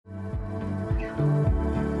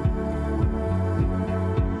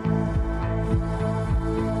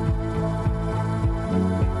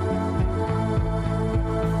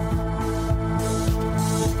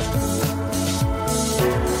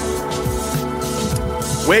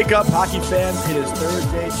Wake up, hockey fans. It is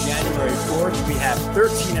Thursday, January 4th. We have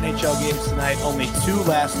 13 NHL games tonight, only 2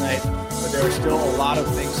 last night, but there are still a lot of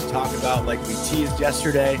things to talk about. Like we teased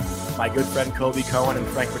yesterday, my good friend Kobe Cohen and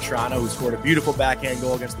Frank Petrano, who scored a beautiful backhand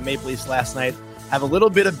goal against the Maple Leafs last night, have a little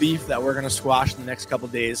bit of beef that we're going to squash in the next couple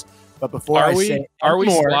of days. But before are we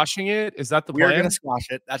squashing it? Is that the plan? We're going to squash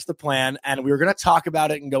it. That's the plan. And we were going to talk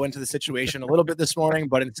about it and go into the situation a little bit this morning,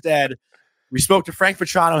 but instead we spoke to Frank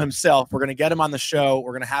Petrano himself. We're going to get him on the show.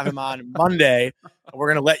 We're going to have him on Monday. And we're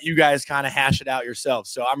going to let you guys kind of hash it out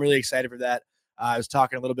yourselves. So I'm really excited for that. I was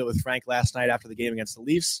talking a little bit with Frank last night after the game against the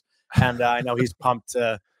Leafs, and I know he's pumped.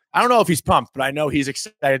 I don't know if he's pumped, but I know he's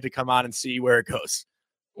excited to come on and see where it goes.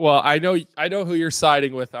 Well, I know who you're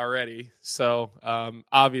siding with already. So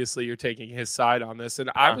obviously you're taking his side on this.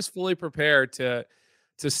 And I was fully prepared to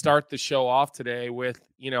start the show off today with,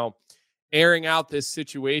 airing out this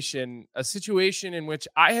situation, a situation in which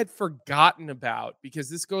I had forgotten about because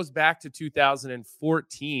this goes back to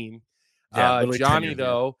 2014. Johnny,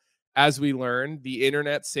 though, as we learned, the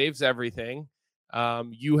internet saves everything.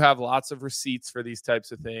 You have lots of receipts for these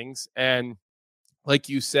types of things. And like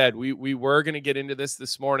you said, we were going to get into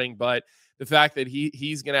this morning, but the fact that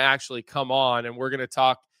he's going to actually come on and we're going to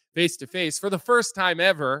talk face to face for the first time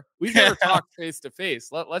ever. We've never talked face to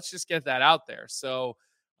face. Let's just get that out there. So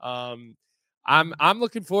I'm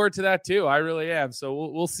looking forward to that too. I really am.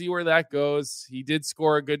 So we'll see where that goes. He did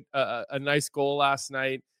score a nice goal last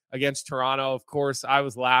night against Toronto. Of course, I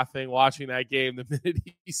was laughing watching that game the minute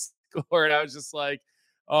he scored. I was just like,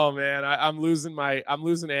 oh man, I'm losing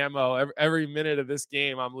ammo. Every minute of this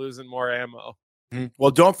game, I'm losing more ammo.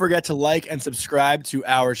 Well, don't forget to like and subscribe to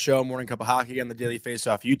our show, Morning Cup of Hockey, on the Daily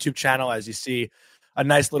Faceoff YouTube channel, as you see a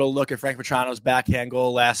nice little look at Frank Petrano's backhand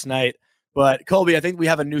goal last night. But Colby, I think we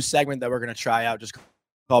have a new segment that we're going to try out just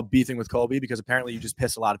called Beefing with Colby, because apparently you just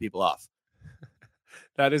piss a lot of people off.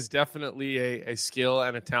 That is definitely a skill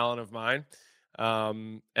and a talent of mine.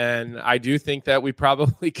 And I do think that we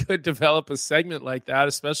probably could develop a segment like that,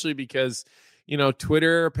 especially because,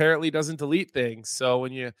 Twitter apparently doesn't delete things. So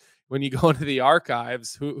when you go into the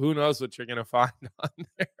archives, who knows what you're going to find on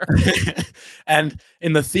there. And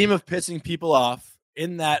in the theme of pissing people off,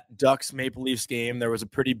 in that Ducks Maple Leafs game, there was a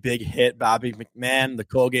pretty big hit. Bobby McMahon, the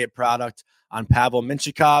Colgate product, on Pavel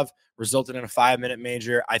Mintyukov, resulted in a 5-minute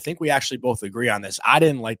major. I think we actually both agree on this. I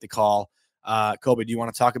didn't like the call. Kobe, do you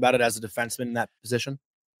want to talk about it as a defenseman in that position?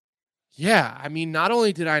 Yeah, I mean, not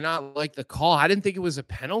only did I not like the call, I didn't think it was a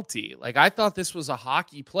penalty. Like, I thought this was a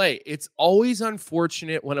hockey play. It's always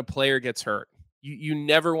unfortunate when a player gets hurt. You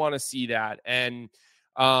never want to see that. And,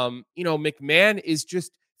 McMahon is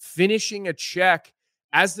just finishing a check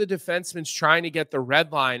as the defenseman's trying to get the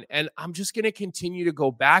red line. And I'm just going to continue to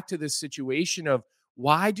go back to this situation of,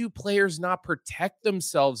 why do players not protect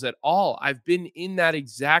themselves at all? I've been in that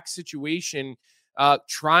exact situation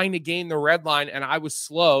trying to gain the red line, and I was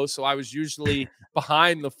slow, so I was usually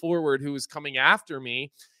behind the forward who was coming after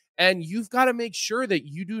me. And you've got to make sure that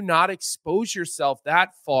you do not expose yourself that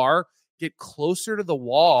far, get closer to the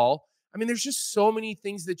wall. I mean, there's just so many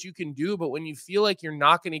things that you can do, but when you feel like you're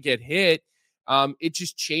not going to get hit, it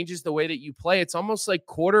just changes the way that you play. It's almost like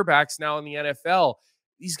quarterbacks now in the NFL.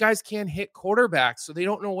 These guys can't hit quarterbacks, so they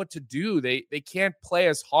don't know what to do. They can't play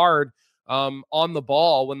as hard on the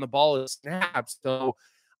ball when the ball is snapped. So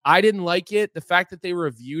I didn't like it. The fact that they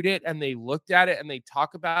reviewed it and they looked at it and they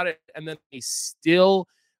talk about it and then they still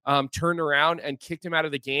turned around and kicked him out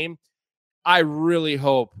of the game. I really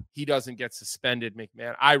hope he doesn't get suspended,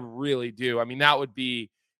 McMahon. I really do. I mean, that would be,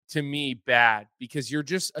 to me, bad, because you're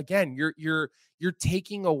just, again, you're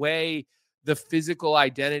taking away the physical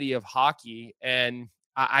identity of hockey. And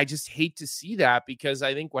I just hate to see that, because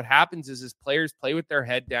I think what happens is players play with their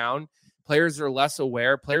head down. Players are less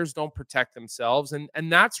aware. Players don't protect themselves.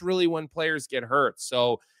 And that's really when players get hurt.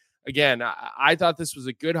 So, again, I thought this was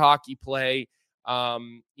a good hockey play.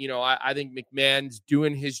 I think McMahon's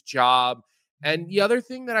doing his job. And the other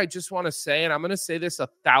thing that I just want to say, and I'm going to say this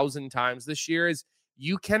 1,000 times this year, is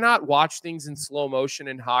you cannot watch things in slow motion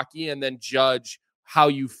in hockey and then judge how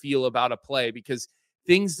you feel about a play, because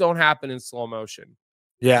things don't happen in slow motion.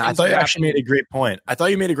 Yeah, I thought you actually made a great point. I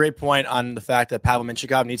thought you made a great point on the fact that Pavel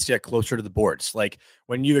Mintyukov needs to get closer to the boards. Like,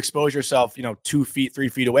 when you expose yourself, 2 feet, 3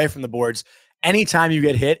 feet away from the boards, anytime you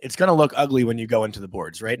get hit, it's going to look ugly when you go into the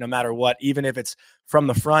boards, right? No matter what, even if it's from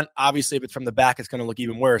the front, obviously if it's from the back, it's going to look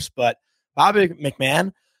even worse. But Bobby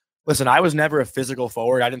McMahon, listen, I was never a physical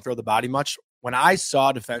forward. I didn't throw the body much. When I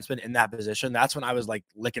saw a defenseman in that position, that's when I was like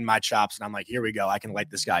licking my chops and I'm like, here we go. I can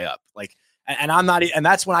light this guy up. Like, and I'm not, and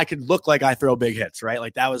that's when I could look like I throw big hits, right?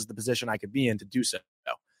 Like, that was the position I could be in to do so.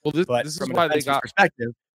 Well, this is from why a they got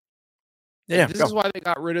perspective. Yeah, This is go. why they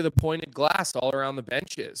got rid of the pointed glass all around the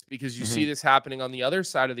benches, because you see this happening on the other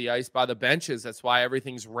side of the ice by the benches. That's why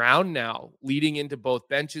everything's round now. Leading into both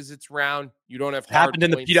benches, it's round. You don't have hard Happened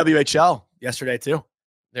in the points. PWHL yesterday too.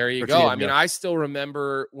 There you Or 2 go. days I mean, ago. I still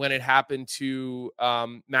remember when it happened to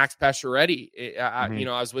Max Pacioretty. I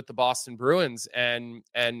was with the Boston Bruins, and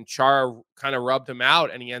Chara kind of rubbed him out,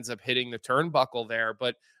 and he ends up hitting the turnbuckle there.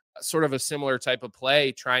 But sort of a similar type of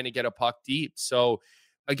play, trying to get a puck deep. So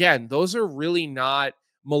again, those are really not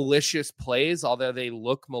malicious plays, although they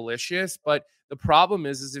look malicious. But the problem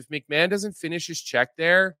is if McMahon doesn't finish his check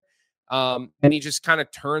there, and he just kind of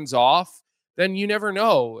turns off, then you never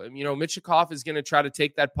know. Michikov is going to try to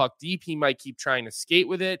take that puck deep. He might keep trying to skate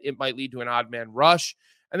with it. It might lead to an odd man rush.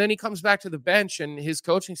 And then he comes back to the bench, and his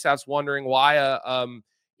coaching staff's wondering why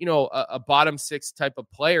a bottom six type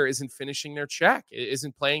of player isn't finishing their check,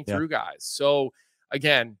 isn't playing through guys. So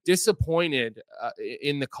again, disappointed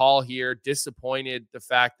in the call here, disappointed the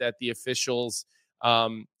fact that the officials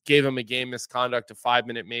gave him a game misconduct, a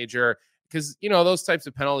 5-minute major, because, those types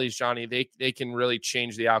of penalties, Johnny, they can really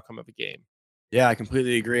change the outcome of a game. Yeah, I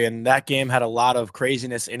completely agree. And that game had a lot of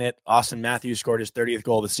craziness in it. Austin Matthews scored his 30th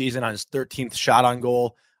goal of the season on his 13th shot on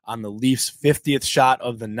goal on the Leafs' 50th shot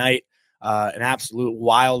of the night. An absolute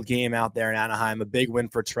wild game out there in Anaheim. A big win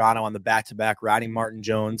for Toronto on the back-to-back, riding Martin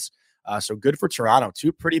Jones. So good for Toronto.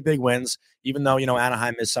 2 pretty big wins, even though,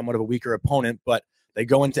 Anaheim is somewhat of a weaker opponent. But they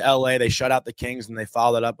go into L.A., they shut out the Kings, and they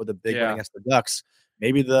follow that up with a big win against the Ducks.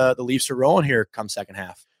 Maybe the Leafs are rolling here come second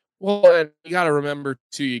half. Well, and you got to remember,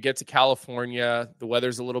 too, you get to California, the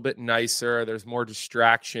weather's a little bit nicer. There's more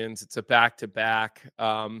distractions. It's a back-to-back.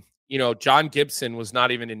 John Gibson was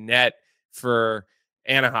not even in net for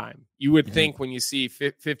Anaheim. You would think when you see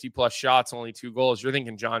 50-plus shots, only 2 goals, you're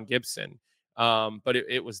thinking John Gibson. But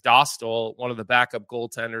it was Dostal, one of the backup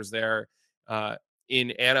goaltenders there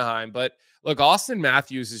in Anaheim. But, look, Austin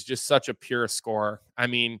Matthews is just such a pure scorer. I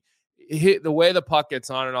mean, the way the puck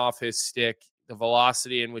gets on and off his stick, the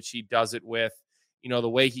velocity in which he does it with, the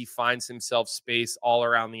way he finds himself space all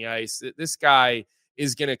around the ice. This guy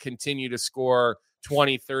is going to continue to score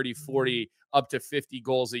 20, 30, 40, up to 50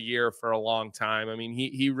 goals a year for a long time. I mean,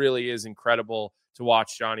 he really is incredible to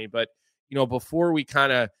watch, Johnny. But, before we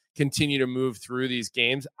kind of continue to move through these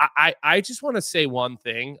games, I just want to say one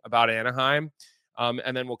thing about Anaheim.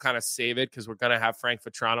 And then we'll kind of save it because we're going to have Frank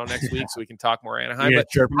Vetrano next week, so we can talk more Anaheim. But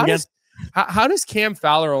how does Cam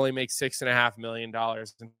Fowler only make $6.5 million?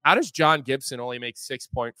 And how does John Gibson only make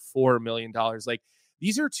 $6.4 million? Like,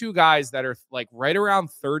 these are 2 guys that are like right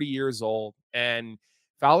around 30 years old, and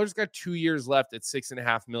Fowler's got 2 years left at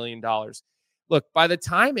 $6.5 million. Look, by the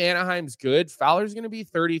time Anaheim's good, Fowler's going to be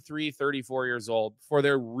 33, 34 years old before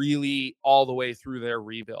they're really all the way through their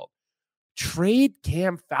rebuild. Trade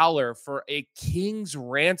Cam Fowler for a king's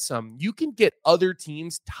ransom. You can get other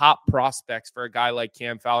teams' top prospects for a guy like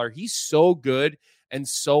Cam Fowler. He's so good and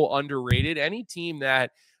so underrated. Any team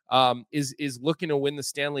that is looking to win the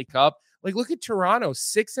Stanley Cup, like, look at Toronto,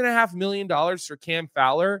 $6.5 million for Cam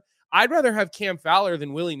Fowler. I'd rather have Cam Fowler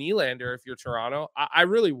than Willie Nylander if you're Toronto. I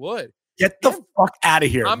really would. Get the fuck out of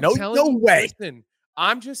here. No way. Listen,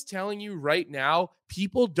 I'm just telling you right now,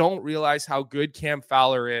 people don't realize how good Cam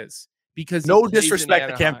Fowler is. Because no disrespect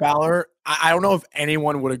to Cam Fowler. I don't know if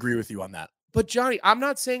anyone would agree with you on that. But Johnny, I'm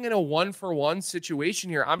not saying in a 1-for-1 situation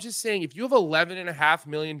here. I'm just saying if you have $11.5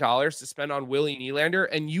 million to spend on Willie Nylander,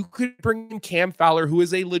 and you could bring in Cam Fowler, who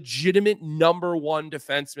is a legitimate number 1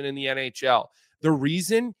 defenseman in the NHL. The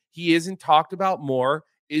reason he isn't talked about more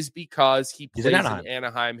is because he plays in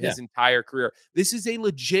Anaheim his entire career. This is a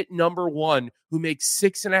legit number 1 who makes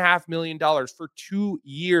 $6.5 million for 2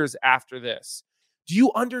 years after this. Do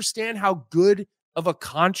you understand how good of a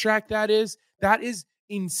contract that is? That is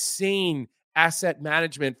insane asset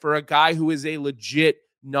management for a guy who is a legit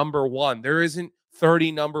number 1. There isn't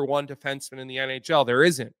 30 number 1 defensemen in the NHL. There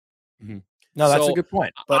isn't. Mm-hmm. No, that's a good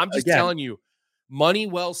point. But I'm just telling you, money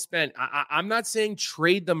well spent. I'm not saying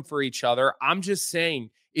trade them for each other. I'm just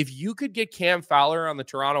saying if you could get Cam Fowler on the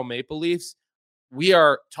Toronto Maple Leafs, we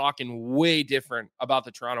are talking way different about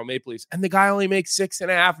the Toronto Maple Leafs. And the guy only makes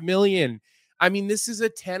 $6.5 million. I mean, this is a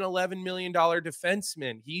 $10-11 million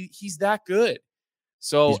defenseman. He's that good.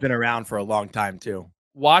 So he's been around for a long time too.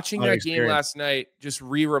 Watching that game last night just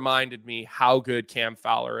reminded me how good Cam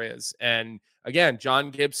Fowler is. And again,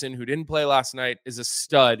 John Gibson, who didn't play last night, is a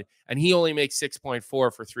stud, and he only makes 6.4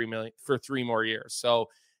 for $3 million for 3 more years. So,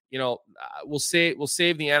 we'll save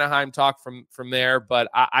the Anaheim talk from there. But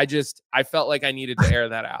I felt like I needed to air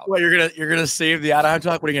that out. Well, you're gonna save the Anaheim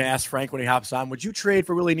talk. What are you gonna ask Frank when he hops on? Would you trade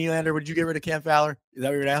for Willie Nylander? Would you get rid of Cam Fowler? Is that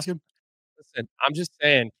what you're gonna ask him? Listen, I'm just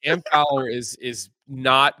saying, Cam Fowler is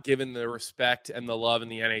not given the respect and the love in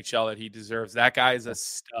the NHL that he deserves. That guy is a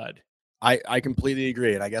stud. I completely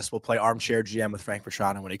agree, and I guess we'll play armchair GM with Frank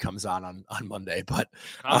Frashana when he comes on Monday. But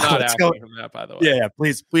I'm not let's asking go. him that, by the way. Yeah,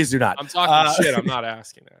 please do not. I'm talking shit. I'm not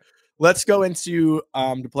asking that. Let's go into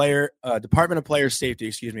the Department of Player Safety.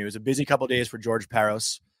 Excuse me. It was a busy couple days for George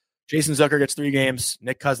Parros. Jason Zucker gets 3 games.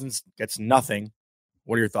 Nick Cousins gets nothing.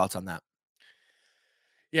 What are your thoughts on that?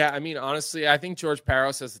 Yeah, I mean, honestly, I think George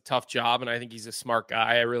Parros has a tough job, and I think he's a smart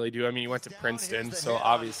guy. I really do. I mean, he went to Princeton, so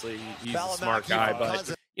obviously he's a smart guy.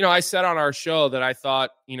 But, I said on our show that I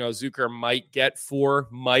thought, Zucker might get 4,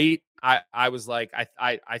 might. I was like,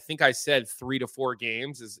 I think I said 3 to 4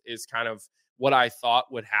 games is kind of what I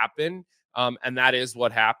thought would happen. And that is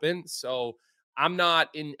what happened. So I'm not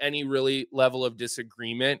in any really level of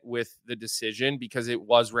disagreement with the decision because it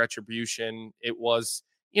was retribution. It was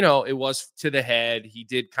to the head. He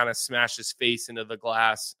did kind of smash his face into the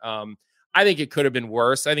glass. I think it could have been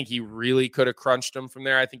worse. I think he really could have crunched him from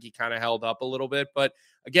there. I think he kind of held up a little bit. But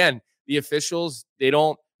again, the officials, they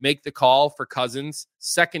don't make the call for Cousins.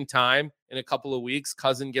 Second time in a couple of weeks,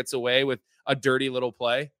 Cousin gets away with a dirty little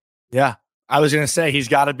play. Yeah. I was going to say he's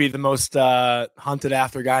got to be the most hunted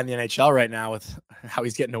after guy in the NHL right now with how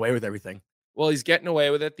he's getting away with everything. Well, he's getting away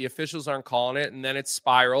with it. The officials aren't calling it, and then it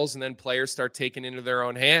spirals, and then players start taking it into their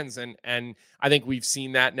own hands. And I think we've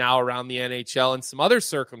seen that now around the NHL and some other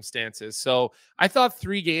circumstances. So I thought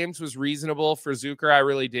 3 games was reasonable for Zucker. I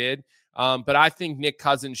really did. But I think Nick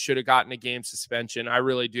Cousins should have gotten a game suspension. I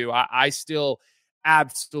really do. I still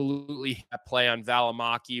absolutely play on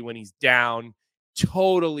Valimaki when he's down,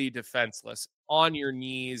 totally defenseless, on your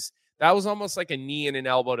knees. That was almost like a knee and an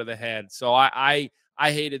elbow to the head. So I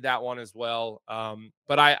hated that one as well.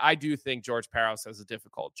 But I do think George Parros has a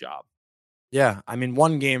difficult job. Yeah. I mean,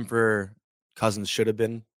 1 game for Cousins should have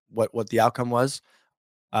been what the outcome was.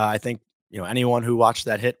 I think, anyone who watched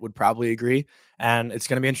that hit would probably agree. And it's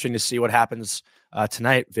going to be interesting to see what happens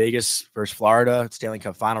tonight. Vegas versus Florida, Stanley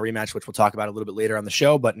Cup final rematch, which we'll talk about a little bit later on the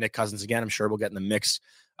show. But Nick Cousins, again, I'm sure we'll get in the mix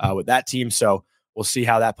with that team. So we'll see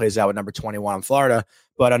how that plays out with number 21 in Florida.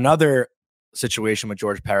 But another situation with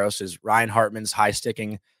George Parros is Ryan Hartman's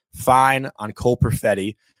high-sticking fine on Cole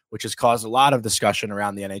Perfetti, which has caused a lot of discussion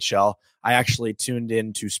around the NHL. I actually tuned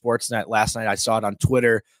in to Sportsnet last night. I saw it on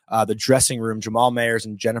Twitter. The dressing room, Jamal Mayers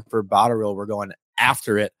and Jennifer Botterill were going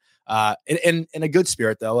after it in a good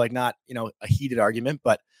spirit, though, like not, a heated argument,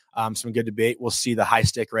 but some good debate. We'll see the high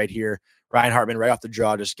stick right here. Ryan Hartman right off the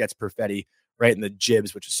draw just gets Perfetti right in the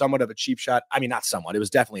jibs, which is somewhat of a cheap shot. I mean, not somewhat. It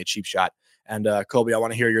was definitely a cheap shot. And Colby, I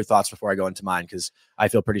want to hear your thoughts before I go into mine because I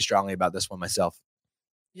feel pretty strongly about this one myself.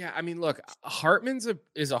 Yeah, I mean, look, Hartman's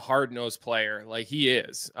is a hard-nosed player. Like, he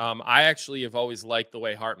is. I actually have always liked the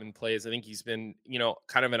way Hartman plays. I think he's been,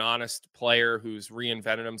 kind of an honest player who's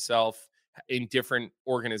reinvented himself in different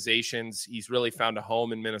organizations. He's really found a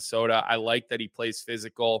home in Minnesota. I like that he plays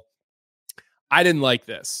physical. I didn't like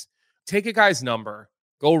this. Take a guy's number,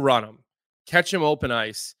 go run him, catch him open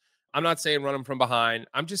ice. I'm not saying run him from behind.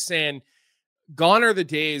 I'm just saying gone are the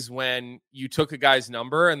days when you took a guy's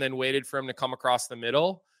number and then waited for him to come across the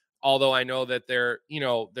middle. Although I know that they're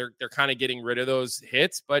kind of getting rid of those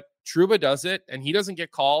hits, but Trouba does it and he doesn't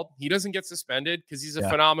get called. He doesn't get suspended because he's a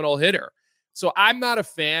phenomenal hitter. So I'm not a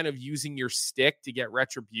fan of using your stick to get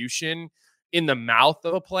retribution in the mouth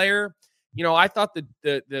of a player. I thought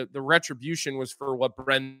the retribution was for what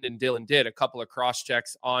Brendan Dillon did, a couple of cross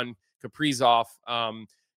checks on Kaprizov,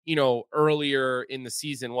 earlier in the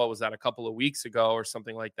season. What was that, a couple of weeks ago or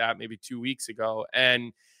something like that, maybe 2 weeks ago.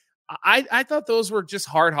 And I thought those were just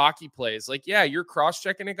hard hockey plays. Like, yeah, you're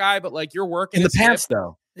cross-checking a guy, but like you're working in the pants,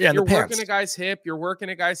 though. Yeah, you're working a guy's hip. You're working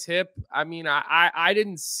a guy's hip. I mean, I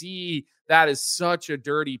didn't see that as such a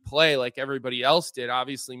dirty play like everybody else did.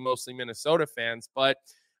 Obviously, mostly Minnesota fans, but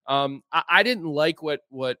I didn't like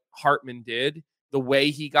what Hartman did, the way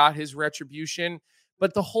he got his retribution.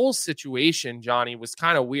 But the whole situation, Johnny, was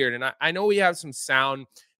kind of weird. And I know we have some sound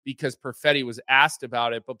because Perfetti was asked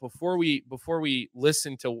about it. But before we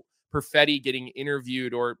listen to Perfetti getting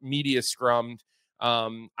interviewed or media scrummed,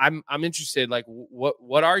 I'm interested. Like,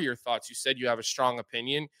 what are your thoughts? You said you have a strong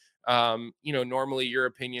opinion. Normally your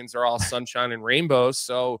opinions are all sunshine and rainbows.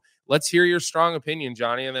 So let's hear your strong opinion,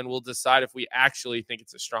 Johnny, and then we'll decide if we actually think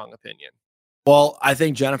it's a strong opinion. Well, I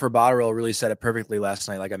think Jennifer Botterill really said it perfectly last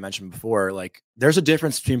night. Like I mentioned before, like there's a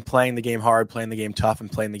difference between playing the game hard, playing the game tough,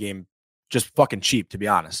 and playing the game just fucking cheap, to be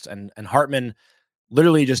honest. And Hartman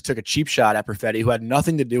literally just took a cheap shot at Perfetti, who had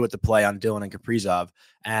nothing to do with the play on Dillon and Kaprizov.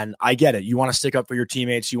 And I get it. You want to stick up for your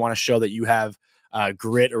teammates. You want to show that you have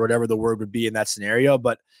grit or whatever the word would be in that scenario.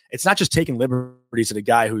 But it's not just taking liberties at a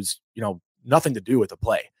guy who's, nothing to do with the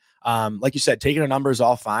play. Like you said, taking a number is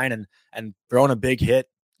all fine, and throwing a big hit,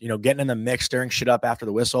 getting in the mix, stirring shit up after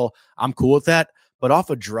the whistle, I'm cool with that. But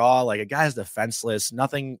off a draw, like a guy's defenseless,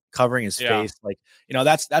 nothing covering his face, like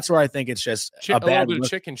that's where I think it's just a little bit of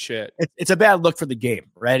chicken shit. It's a bad look for the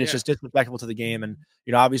game, right? It's just disrespectful to the game, and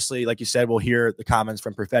obviously, like you said, we'll hear the comments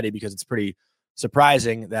from Perfetti because it's pretty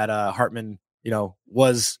surprising that Hartman,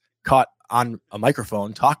 was caught on a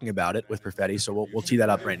microphone talking about it with Perfetti. So we'll tee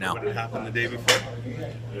that up right now. What happened the day before?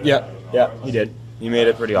 Yeah, he did. He made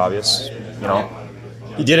it pretty obvious.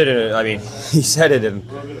 He did it he said it in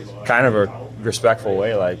kind of a respectful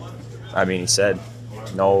way. He said,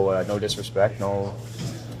 no disrespect,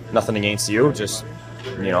 nothing against you. Just,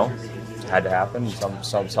 had to happen.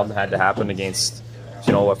 Something had to happen against,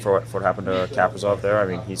 what happened to Kaprizov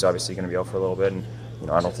there. He's obviously going to be out for a little bit, and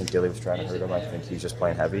I don't think Dilly was trying to hurt him. I think he's just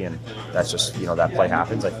playing heavy, and that's just, that play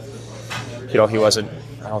happens. He wasn't,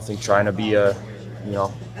 I don't think, trying to be a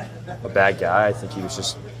bad guy. I think he was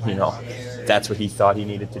just, that's what he thought he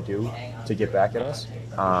needed to do to get back at us.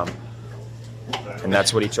 And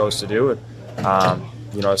that's what he chose to do. I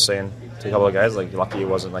was saying to a couple of guys, lucky it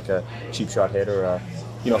wasn't like a cheap shot hit or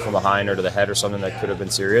from behind or to the head or something that could have been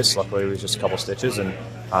serious. Luckily, it was just a couple stitches. And,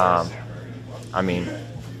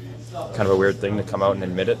 kind of a weird thing to come out and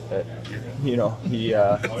admit it. That, he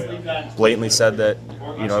blatantly said that,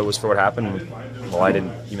 it was for what happened. Well, I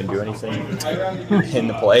didn't even do anything in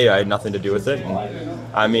the play. I had nothing to do with it.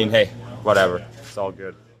 And, hey, whatever. It's all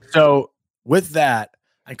good. So with that,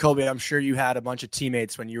 and Colby, I'm sure you had a bunch of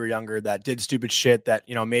teammates when you were younger that did stupid shit that,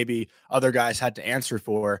 maybe other guys had to answer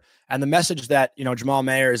for. And the message that, Jamal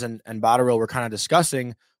Mayers and Botterill were kind of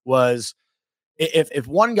discussing was if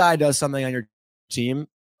one guy does something on your team,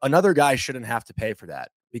 another guy shouldn't have to pay for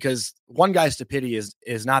that, because one guy's stupidity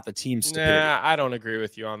is not the team's stupidity. Nah, I don't agree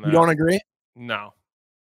with you on that. You don't agree? No.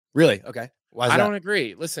 Really? Okay. Why is that? I don't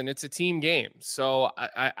agree. Listen, it's a team game. So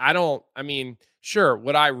I don't, sure.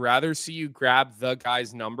 Would I rather see you grab the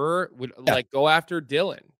guy's number? Go after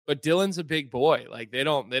Dylan, but Dylan's a big boy. They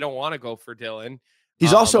don't want to go for Dylan.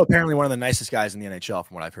 He's also apparently one of the nicest guys in the NHL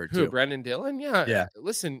from what I've heard too. Brendan Dillon? Yeah. Yeah.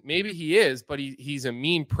 Listen, maybe he is, but he's a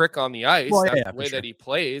mean prick on the ice. Well, That's the way that he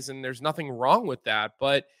plays, and there's nothing wrong with that.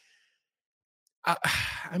 But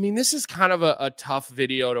this is kind of a tough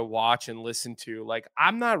video to watch and listen to.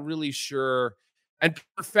 I'm not really sure. And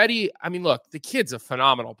Perfetti, look, the kid's a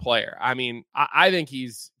phenomenal player. I think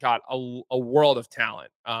he's got a world of talent.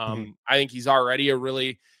 I think he's already a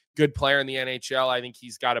really good player in the NHL. I think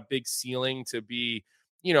he's got a big ceiling to be,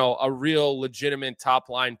 a real legitimate top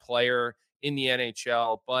line player in the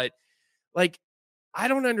NHL. But I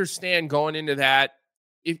don't understand going into that.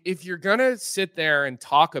 If you're going to sit there and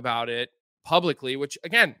talk about it publicly, which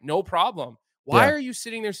again, no problem. Why are you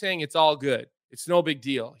sitting there saying it's all good? It's no big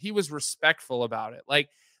deal. He was respectful about it.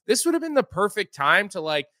 This would have been the perfect time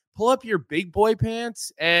to pull up your big boy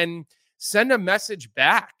pants and send a message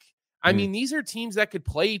back. These are teams that could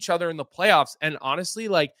play each other in the playoffs. And honestly,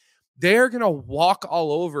 they're going to walk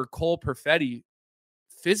all over Cole Perfetti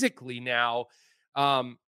physically now.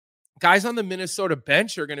 Guys on the Minnesota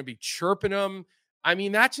bench are going to be chirping him.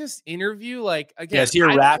 That just interview, again. Yeah, is he a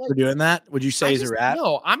rat for doing that? Would you say he's a rat?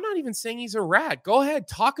 No, I'm not even saying he's a rat. Go ahead.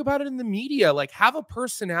 Talk about it in the media. Have a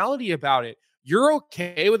personality about it. You're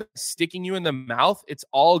okay with sticking you in the mouth. It's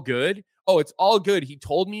all good. Oh, it's all good. He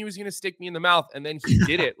told me he was going to stick me in the mouth, and then he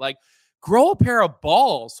did it. Grow a pair of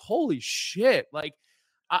balls. Holy shit.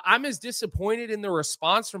 I'm as disappointed in the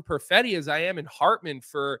response from Perfetti as I am in Hartman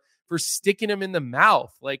for sticking him in the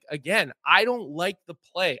mouth. Again, I don't like the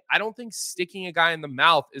play. I don't think sticking a guy in the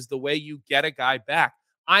mouth is the way you get a guy back.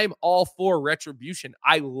 I'm all for retribution.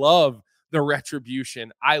 I love the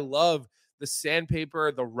retribution. I love the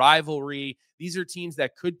sandpaper, the rivalry. These are teams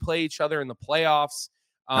that could play each other in the playoffs.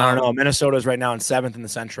 I don't know. Minnesota's right now in 7th in the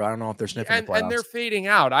Central. I don't know if they're sniffing the playoffs. And they're fading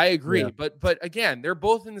out. I agree. Yeah. But again, they're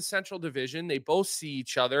both in the Central Division. They both see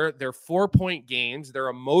each other. They're 4-point games. They're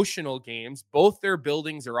emotional games. Both their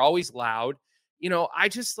buildings are always loud. I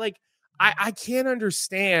just I can't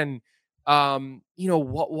understand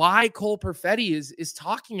why Cole Perfetti is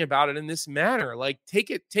talking about it in this manner.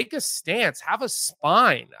 Take a stance, have a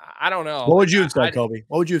spine. I don't know. What would you have said, Kobe?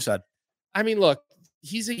 What would you have said? Look,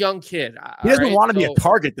 he's a young kid. He doesn't want to be a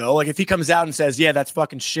target, though. If he comes out and says, "Yeah, that's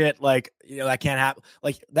fucking shit," that can't happen.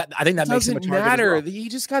 That I think that makes him a target. Doesn't matter. Well. He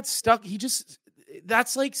just got stuck.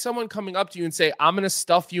 That's like someone coming up to you and say, "I'm going to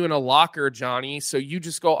stuff you in a locker, Johnny." So you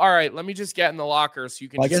just go, "All right, let me just get in the locker so you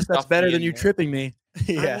can." Well, I guess that's better than you tripping me.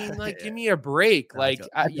 Yeah, give me a break.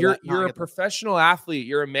 You're a professional athlete.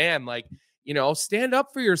 You're a man. Stand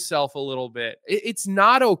up for yourself a little bit. It's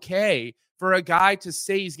not okay for a guy to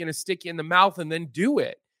say he's going to stick you in the mouth and then do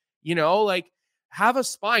it. Like, have a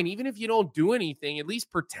spine. Even if you don't do anything, at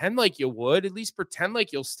least pretend like you would. At least pretend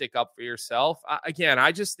like you'll stick up for yourself.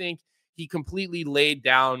 I just think he completely laid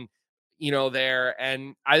down, there.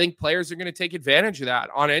 And I think players are going to take advantage of that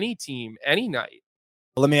on any team, any night.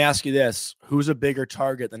 Let me ask you this. Who's a bigger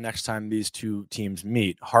target the next time these two teams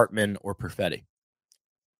meet, Hartman or Perfetti?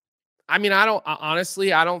 I mean, I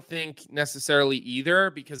don't think necessarily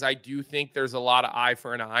either, because I do think there's a lot of eye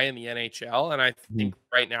for an eye in the NHL. And I think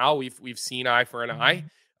right now we've seen eye for an eye.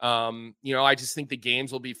 I just think the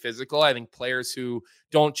games will be physical. I think players who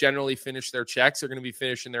don't generally finish their checks are going to be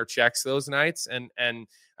finishing their checks those nights. And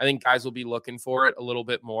I think guys will be looking for it a little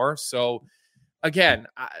bit more. So again,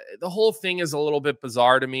 the whole thing is a little bit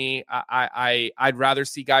bizarre to me. I'd rather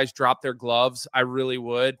see guys drop their gloves. I really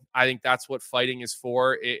would. I think that's what fighting is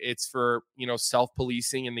for. It's for,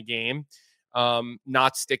 self-policing in the game,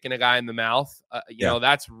 not sticking a guy in the mouth.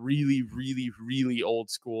 That's really, really, really old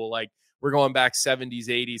school. Like, we're going back 70s,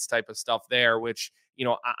 80s type of stuff there, which,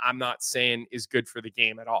 I'm not saying is good for the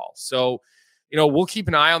game at all. So, we'll keep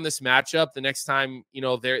an eye on this matchup the next time,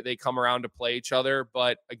 they come around to play each other.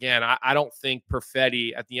 But again, I don't think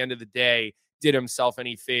Perfetti at the end of the day did himself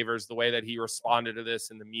any favors the way that he responded to this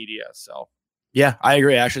in the media. So, yeah, I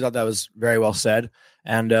agree. I actually thought that was very well said.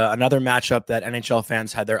 And another matchup that NHL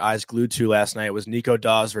fans had their eyes glued to last night was Nico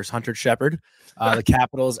Daws versus Hunter Shepard, the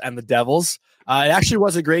Capitals and the Devils. It actually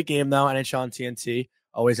was a great game, though. NHL and TNT,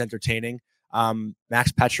 always entertaining.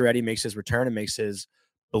 Max Pacioretty makes his return and makes his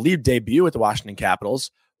believed debut with the Washington Capitals.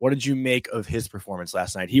 What did you make of his performance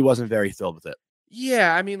last night? He wasn't very thrilled with it.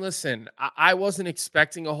 Yeah, I mean, listen, I wasn't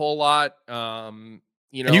expecting a whole lot. And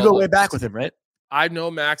you go way back with him, right? I've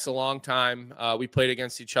known Max a long time. We played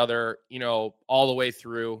against each other, all the way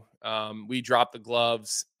through. We dropped the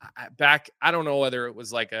gloves back. I don't know whether it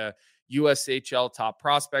was like a USHL top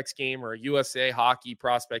prospects game or a USA hockey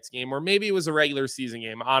prospects game, or maybe it was a regular season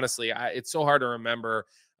game. Honestly, it's so hard to remember.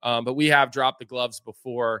 But we have dropped the gloves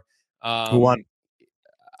before. Who won?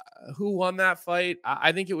 Who won that fight?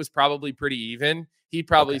 I think it was probably pretty even. He'd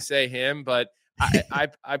probably say him, but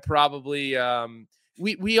I probably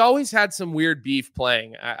we always had some weird beef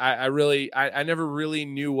playing. I never really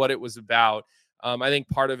knew what it was about. I think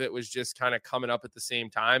part of it was just kind of coming up at the same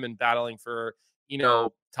time and battling for,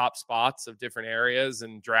 top spots of different areas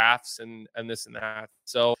and drafts and this and that.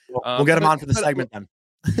 So we'll get him on for the segment then.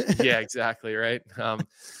 Yeah, exactly. Right.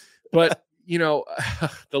 But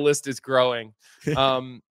the list is growing.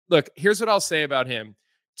 Look, here's what I'll say about him.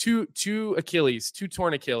 Two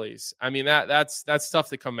torn Achilles. I mean, that's tough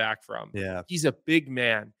to come back from. Yeah. He's a big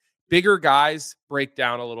man. Bigger guys break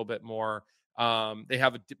down a little bit more. They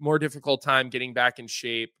have a more difficult time getting back in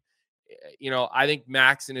shape. I think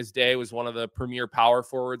Max in his day was one of the premier power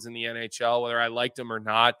forwards in the NHL, whether I liked him or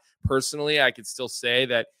not. Personally, I could still say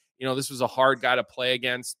that, this was a hard guy to play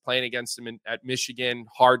against. Playing against him at Michigan,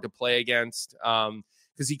 hard to play against,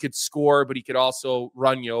 because he could score, but he could also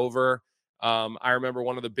run you over. I remember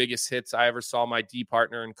one of the biggest hits I ever saw my D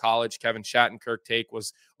partner in college, Kevin Shattenkirk, take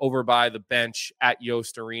was over by the bench at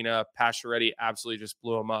Yost Arena. Pacioretty absolutely just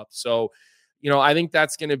blew him up. So, I think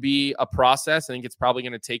that's going to be a process. I think it's probably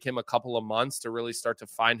going to take him a couple of months to really start to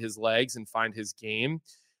find his legs and find his game.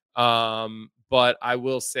 But I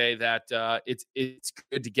will say that it's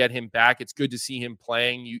good to get him back. It's good to see him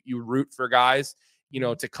playing. You root for guys,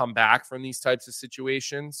 to come back from these types of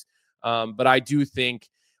situations. But I do think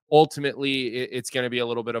ultimately it's going to be a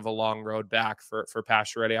little bit of a long road back for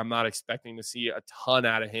Pacioretty. I'm not expecting to see a ton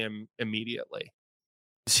out of him immediately.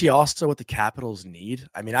 Is he also what the Capitals need?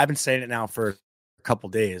 I mean, I've been saying it now for a couple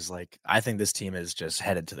days. Like, I think this team is just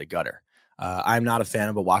headed to the gutter. I'm not a fan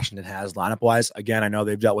of what Washington has lineup-wise. Again, I know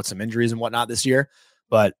they've dealt with some injuries and whatnot this year,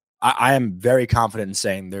 but I am very confident in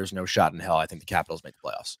saying there's no shot in hell I think the Capitals make the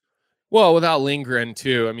playoffs. Well, without Lindgren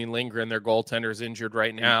too. I mean, Lindgren, their goaltender, is injured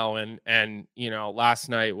right now, and last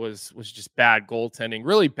night was just bad goaltending.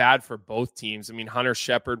 Really bad for both teams. I mean, Hunter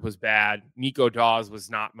Shepard was bad. Nico Daws was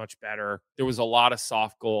not much better. There was a lot of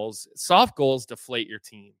soft goals. Soft goals deflate your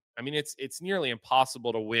team. I mean, it's nearly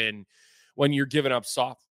impossible to win when you're giving up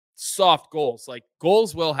soft goals. Like,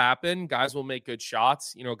 goals will happen. Guys will make good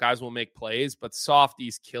shots. Guys will make plays, but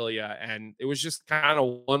softies kill you. And it was just kind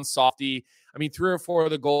of one softie. I mean, 3 or 4 of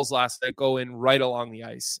the goals last night go in right along the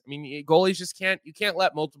ice. I mean, goalies just can't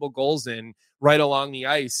let multiple goals in right along the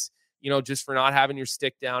ice, just for not having your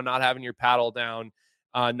stick down, not having your paddle down,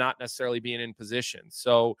 not necessarily being in position.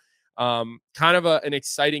 So kind of an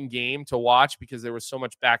exciting game to watch because there was so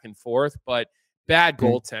much back and forth, but bad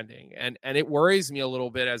goaltending. And it worries me a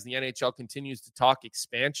little bit as the NHL continues to talk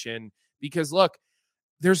expansion, because look,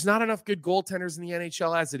 there's not enough good goaltenders in the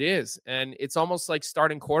NHL as it is. And it's almost like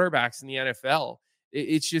starting quarterbacks in the NFL.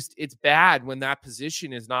 It's bad when that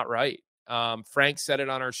position is not right. Frank said it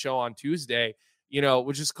on our show on Tuesday,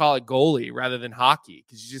 we'll just call it goalie rather than hockey,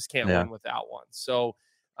 because you just can't win without one. So,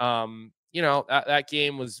 that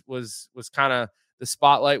game was kind of, the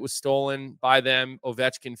spotlight was stolen by them.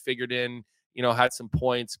 Ovechkin figured in, had some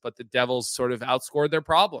points, but the Devils sort of outscored their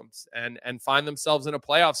problems and find themselves in a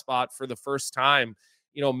playoff spot for the first time,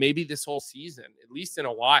 maybe this whole season, at least in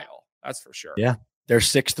a while. That's for sure. Yeah. They're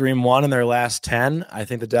 6-3-1 in their last 10. I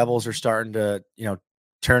think the Devils are starting to,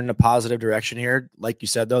 turn in a positive direction here. Like you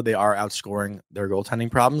said, though, they are outscoring their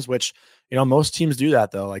goaltending problems, which, most teams do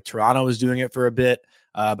that, though. Like Toronto was doing it for a bit,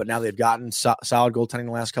 but now they've gotten solid goaltending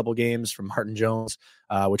the last couple of games from Martin Jones,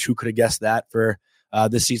 which who could have guessed that for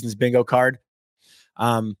this season's bingo card.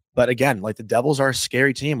 But again, like the Devils are a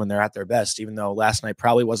scary team when they're at their best, even though last night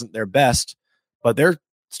probably wasn't their best, but they're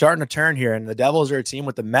starting to turn here. And the Devils are a team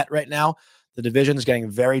with the Met right now. The division is getting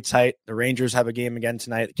very tight. The Rangers have a game again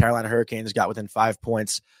tonight. The Carolina Hurricanes got within 5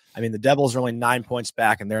 points. I mean, the Devils are only 9 points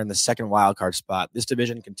back, and they're in the second wildcard spot. This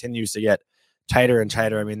division continues to get tighter and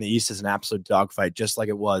tighter. I mean, the East is an absolute dogfight, just like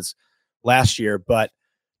it was last year. But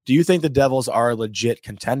do you think the Devils are a legit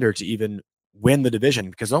contender to even win the division?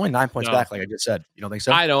 Because they're only 9 points back, like I just said. You don't think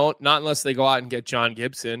so? I don't. Not unless they go out and get John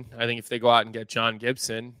Gibson. I think if they go out and get John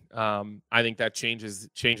Gibson, I think that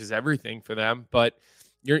changes everything for them. But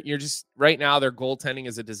you're just right now, their goaltending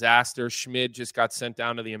is a disaster. Schmid just got sent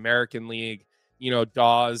down to the American League.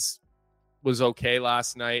 Dawes was okay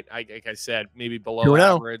last night. Like I said, maybe below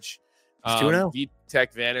average.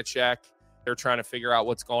 Vitek Vanacek, they're trying to figure out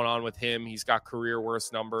what's going on with him. He's got career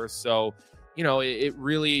worst numbers. So,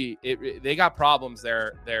 they got problems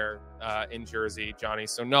there in Jersey, Johnny.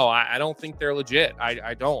 So no, I don't think they're legit.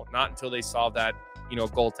 I don't. Not until they solve that,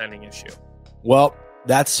 goaltending issue. Well,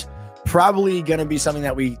 that's probably going to be something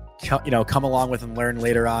that we come along with and learn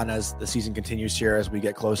later on as the season continues here, as we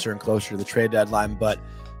get closer and closer to the trade deadline. But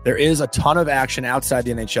there is a ton of action outside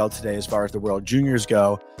the NHL today as far as the World Juniors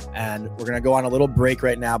go, and we're going to go on a little break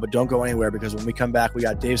right now, but don't go anywhere, because when we come back, we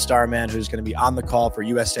got Dave Starman, who's going to be on the call for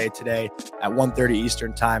USA Today at 1:30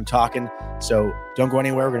 Eastern time talking. So don't go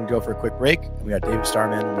anywhere. We're going to go for a quick break, and we got Dave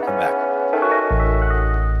Starman when we come back.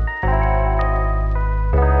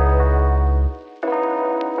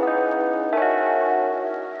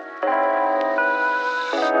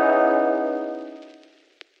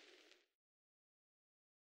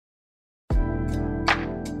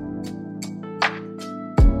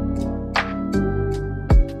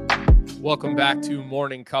 Welcome back to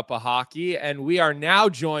Morning Cup of Hockey, and we are now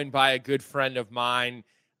joined by a good friend of mine,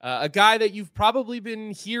 a guy that you've probably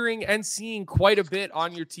been hearing and seeing quite a bit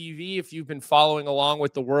on your TV if you've been following along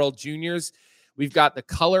with the World Juniors. We've got the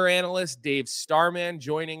color analyst, Dave Starman,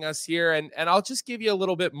 joining us here, and I'll just give you a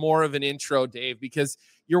little bit more of an intro, Dave, because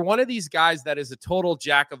you're one of these guys that is a total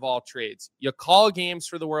jack of all trades. You call games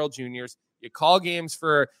for the World Juniors, you call games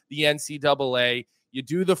for the NCAA, you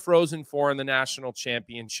do the Frozen Four in the national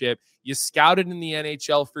championship. You scouted in the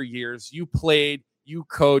NHL for years. You played, you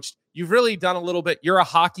coached. You've really done a little bit. You're a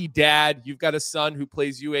hockey dad. You've got a son who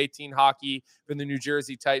plays U18 hockey for the New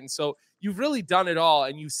Jersey Titans. So you've really done it all,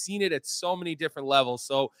 and you've seen it at so many different levels.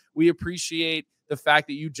 So we appreciate the fact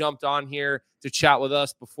that you jumped on here to chat with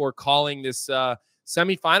us before calling this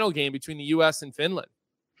semifinal game between the U.S. and Finland.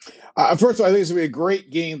 First of all, I think it's going to be a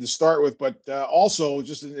great game to start with, but also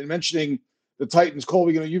just in mentioning the Titans,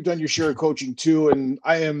 Colby, you've done your share of coaching too, and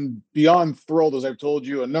I am beyond thrilled, as I've told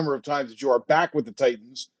you a number of times, that you are back with the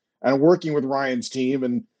Titans and working with Ryan's team.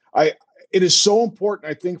 And it is so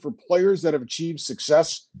important, I think, for players that have achieved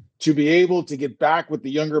success to be able to get back with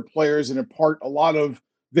the younger players and impart a lot of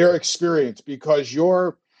their experience, because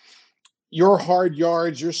your hard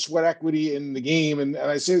yards, your sweat equity in the game, and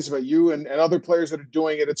I say this about you and other players that are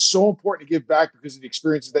doing it, it's so important to give back because of the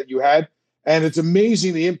experiences that you had. And it's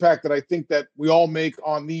amazing the impact that I think that we all make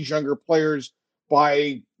on these younger players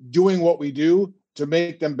by doing what we do to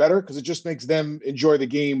make them better, because it just makes them enjoy the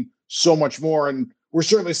game so much more. And we're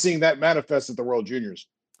certainly seeing that manifest at the World Juniors.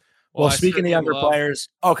 Well, speaking of younger players,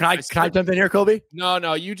 can I jump in here, Colby?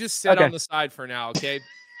 No, you just sit on the side for now, okay?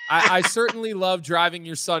 I certainly love driving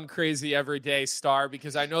your son crazy every day, Star,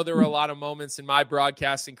 because I know there were a lot of moments in my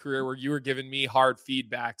broadcasting career where you were giving me hard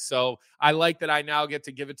feedback. So I like that I now get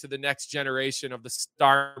to give it to the next generation of the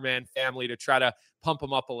Starman family to try to pump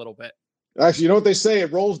them up a little bit. Actually, you know what they say?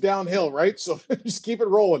 It rolls downhill, right? So just keep it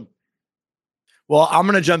rolling. Well, I'm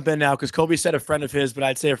going to jump in now because Colby said a friend of his, but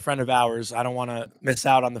I'd say a friend of ours. I don't want to miss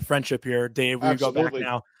out on the friendship here, Dave. We go back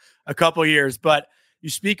now a couple of years, but you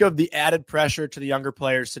speak of the added pressure to the younger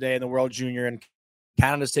players today in the World Junior and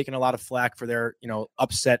Canada's taken a lot of flack for their,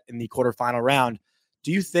 upset in the quarterfinal round.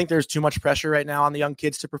 Do you think there's too much pressure right now on the young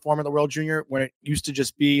kids to perform at the World Junior when it used to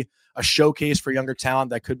just be a showcase for younger talent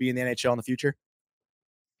that could be in the NHL in the future?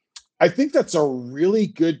 I think that's a really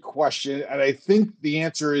good question. And I think the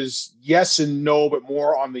answer is yes and no, but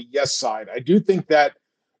more on the yes side. I do think that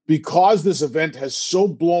because this event has so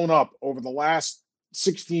blown up over the last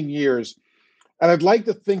 16 years, and I'd like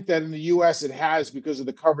to think that in the US it has because of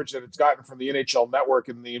the coverage that it's gotten from the NHL network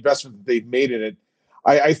and the investment that they've made in it.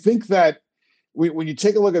 I think that when you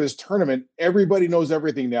take a look at this tournament, everybody knows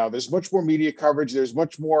everything now. There's much more media coverage. There's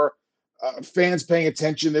much more fans paying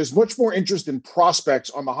attention. There's much more interest in prospects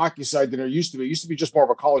on the hockey side than there used to be. It used to be just more of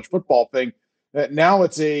a college football thing. Now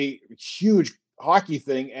it's a huge hockey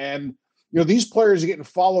thing. And, these players are getting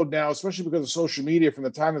followed now, especially because of social media from the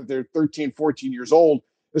time that they're 13, 14 years old,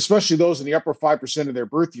 especially those in the upper 5% of their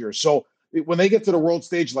birth years. So when they get to the world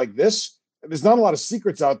stage like this, there's not a lot of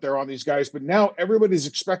secrets out there on these guys, but now everybody's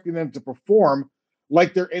expecting them to perform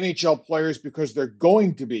like they're NHL players because they're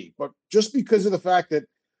going to be. But just because of the fact that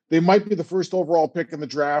they might be the first overall pick in the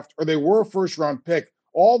draft or they were a first round pick,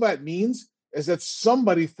 all that means is that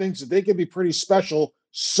somebody thinks that they can be pretty special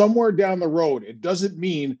somewhere down the road. It doesn't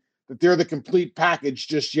mean that they're the complete package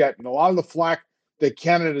just yet. And a lot of the flack that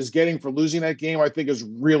Canada is getting for losing that game, I think, is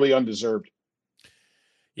really undeserved.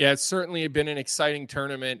 Yeah, it's certainly been an exciting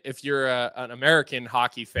tournament. If you're an American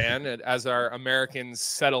hockey fan, as our Americans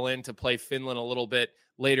settle in to play Finland a little bit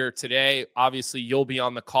later today, obviously you'll be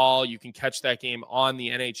on the call. You can catch that game on the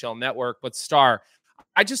NHL network. But Star,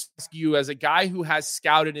 I just ask you, as a guy who has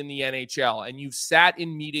scouted in the NHL and you've sat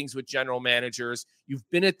in meetings with general managers, you've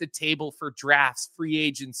been at the table for drafts, free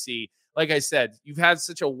agency. Like I said, you've had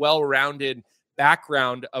such a well-rounded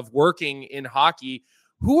background of working in hockey.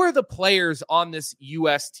 Who are the players on this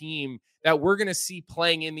U.S. team that we're going to see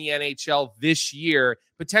playing in the NHL this year,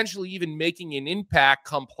 potentially even making an impact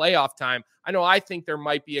come playoff time? I know I think there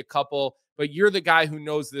might be a couple, but you're the guy who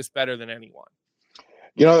knows this better than anyone.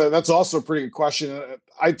 That's also a pretty good question.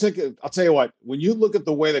 I'll tell you what, when you look at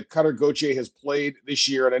the way that Cutter Gauthier has played this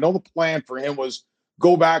year, and I know the plan for him was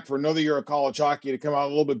go back for another year of college hockey to come out a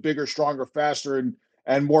little bit bigger, stronger, faster,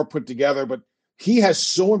 and more put together. But he has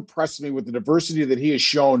so impressed me with the diversity that he has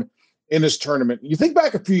shown in this tournament. You think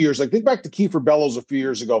back a few years, think back to Kiefer Bellows a few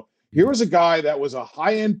years ago. Here was a guy that was a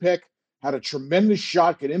high-end pick, had a tremendous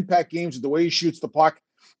shot, could impact games with the way he shoots the puck.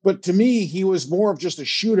 But to me, he was more of just a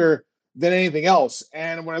shooter than anything else.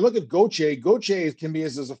 And when I look at Gauthier can be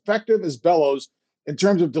as effective as Bellows in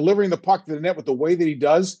terms of delivering the puck to the net with the way that he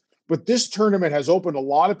does. But this tournament has opened a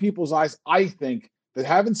lot of people's eyes, I think, that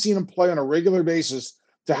haven't seen him play on a regular basis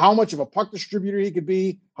to how much of a puck distributor he could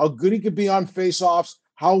be, how good he could be on faceoffs,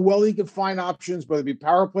 how well he could find options, whether it be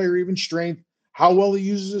power play or even strength, how well he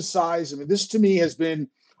uses his size. I mean, this to me has been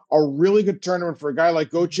a really good tournament for a guy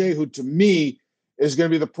like Gauthier, who to me is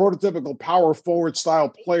going to be the prototypical power forward style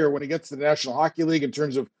player when he gets to the National Hockey League in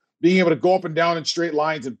terms of being able to go up and down in straight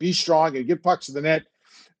lines and be strong and get pucks to the net.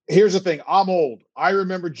 Here's the thing. I'm old. I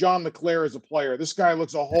remember John LeClair as a player. This guy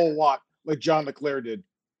looks a whole lot like John LeClair did.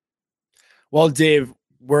 Well, Dave,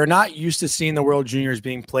 we're not used to seeing the World Juniors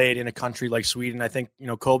being played in a country like Sweden. I think,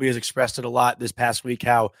 Colby has expressed it a lot this past week,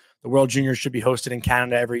 how the World Juniors should be hosted in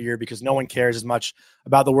Canada every year because no one cares as much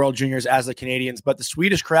about the World Juniors as the Canadians. But the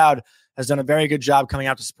Swedish crowd has done a very good job coming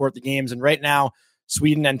out to support the games. And right now,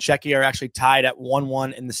 Sweden and Czechia are actually tied at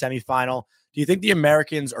 1-1 in the semifinal. Do you think the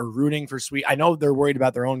Americans are rooting for Sweden? I know they're worried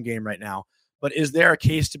about their own game right now, but is there a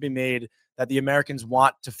case to be made that the Americans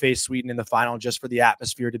want to face Sweden in the final just for the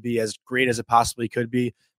atmosphere to be as great as it possibly could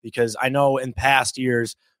be? Because I know in past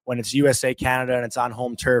years, when it's USA, Canada, and it's on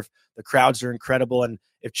home turf, the crowds are incredible. And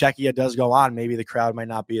if Czechia does go on, maybe the crowd might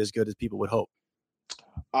not be as good as people would hope.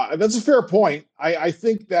 That's a fair point. I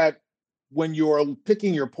think that when you're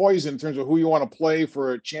picking your poison in terms of who you want to play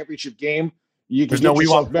for a championship game, there's no we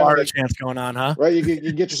want Florida chance going on, huh? Right? You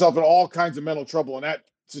can get yourself in all kinds of mental trouble in that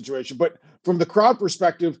situation. But from the crowd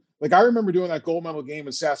perspective, I remember doing that gold medal game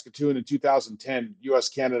in Saskatoon in 2010,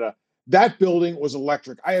 US-Canada. That building was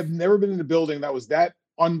electric. I have never been in a building that was that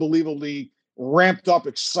unbelievably ramped up,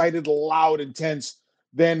 excited, loud, intense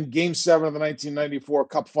than Game 7 of the 1994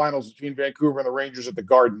 Cup Finals between Vancouver and the Rangers at the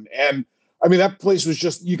Garden. And, I mean, that place was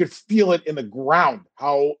just, you could feel it in the ground,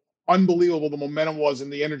 how unbelievable the momentum was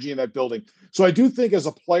and the energy in that building. So I do think as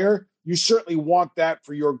a player, you certainly want that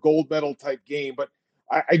for your gold medal type game. But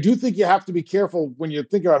I do think you have to be careful when you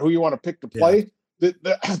think about who you want to pick to play. Yeah.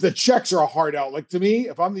 The Czechs are a hard out. To me,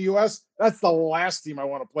 if I'm the U.S., that's the last team I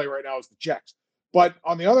want to play right now is the Czechs. But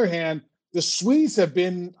on the other hand, the Swedes have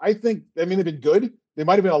been, they've been good. They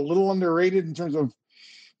might have been a little underrated in terms of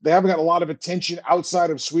They haven't got a lot of attention outside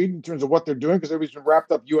of Sweden in terms of what they're doing because everybody's been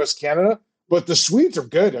wrapped up U.S. Canada. But the Swedes are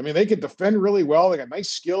good. I mean, they can defend really well. They got nice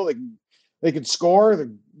skill. They can score.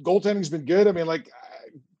 The goaltending's been good. I mean,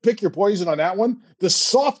 pick your poison on that one. The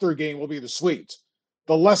softer game will be the Swedes.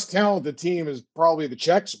 The less talented team is probably the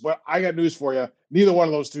Czechs. But I got news for you. Neither one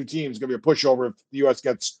of those two teams is going to be a pushover if the U.S.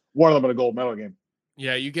 gets one of them in a gold medal game.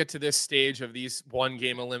 Yeah, you get to this stage of these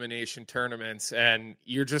one-game elimination tournaments, and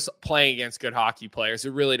you're just playing against good hockey players.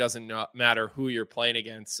 It really doesn't matter who you're playing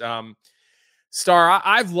against. Star,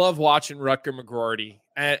 I've loved watching Rutger McGroarty,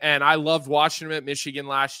 and I loved watching him at Michigan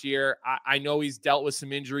last year. I know he's dealt with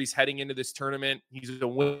some injuries heading into this tournament. He's a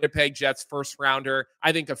Winnipeg Jets first-rounder.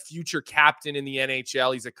 I think a future captain in the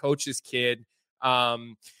NHL. He's a coach's kid.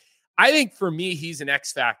 I think for me, he's an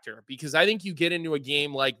X factor because I think you get into a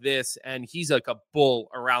game like this and he's like a bull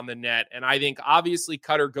around the net. And I think obviously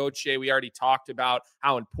Cutter Gauthier, we already talked about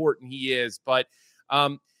how important he is, but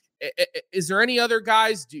is there any other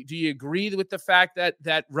guys? Do you agree with the fact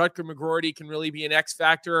that Rutger McGroarty can really be an X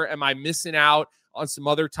factor? Am I missing out on some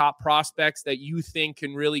other top prospects that you think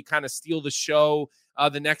can really kind of steal the show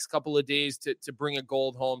the next couple of days to bring a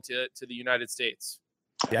gold home to the United States?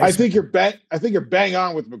 Yeah, I think you're bang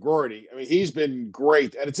on with McGroarty. I mean, he's been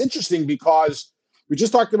great, and it's interesting because we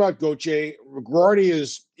just talked about Gauthier. McGroarty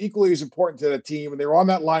is equally as important to the team, and they were on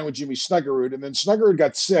that line with Jimmy Snuggerud, and then Snuggerud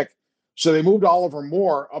got sick, so they moved Oliver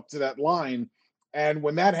Moore up to that line. And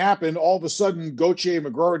when that happened, all of a sudden Gauthier and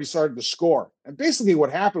McGroarty started to score. And basically,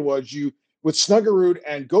 what happened was with Snuggerud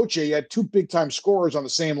and Gauthier, you had two big-time scorers on the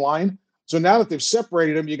same line. So now that they've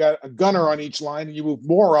separated them, you got a gunner on each line, and you move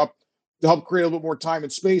Moore up to help create a little bit more time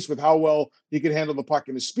and space with how well he can handle the puck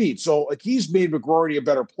and his speed. So he's made McGroarty a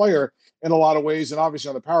better player in a lot of ways. And obviously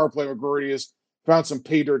on the power play, McGroarty has found some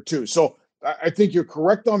pay dirt too. So I think you're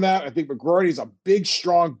correct on that. I think McGroarty is a big,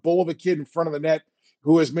 strong bull of a kid in front of the net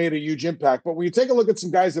who has made a huge impact. But when you take a look at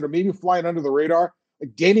some guys that are maybe flying under the radar,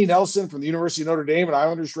 like Danny Nelson from the University of Notre Dame, an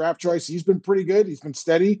Islanders draft choice, he's been pretty good. He's been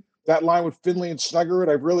steady. That line with Finley and Snuggerud,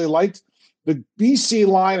 I've really liked. The BC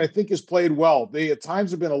line, I think, has played well. They at times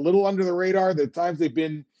have been a little under the radar. At times they've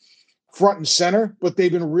been front and center, but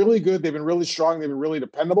they've been really good. They've been really strong. They've been really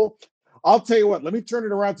dependable. I'll tell you what, let me turn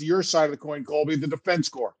it around to your side of the coin, Colby, the defense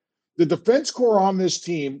core. The defense core on this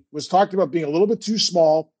team was talked about being a little bit too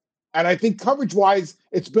small, and I think coverage-wise,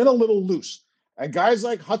 it's been a little loose. And guys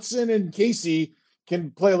like Hudson and Casey can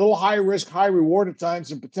play a little high risk, high reward at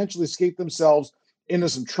times and potentially skate themselves into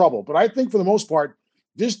some trouble. But I think for the most part,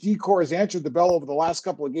 this D-core has answered the bell over the last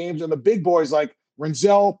couple of games, and the big boys like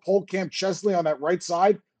Renzel, Polkamp, Chesley on that right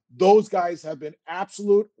side, those guys have been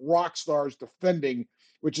absolute rock stars defending,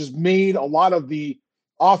 which has made a lot of the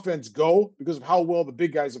offense go because of how well the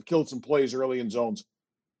big guys have killed some plays early in zones.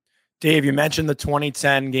 Dave, you mentioned the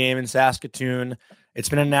 2010 game in Saskatoon. It's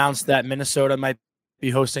been announced that Minnesota might be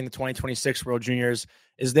hosting the 2026 World Juniors.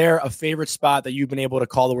 Is there a favorite spot that you've been able to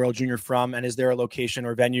call the World Junior from? And is there a location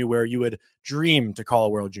or venue where you would dream to call a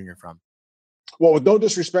World Junior from? Well, with no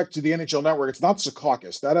disrespect to the NHL Network, it's not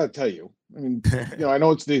Secaucus. That I'll tell you. I mean, I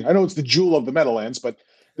know it's the jewel of the Meadowlands, but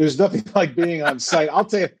there's nothing like being on site. I'll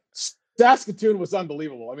tell you, Saskatoon was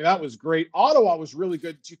unbelievable. I mean, that was great. Ottawa was really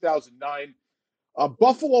good in 2009.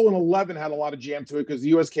 Buffalo in 11 had a lot of jam to it because the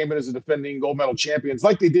U.S. came in as a defending gold medal champions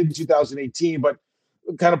like they did in 2018, but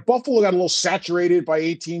kind of Buffalo got a little saturated by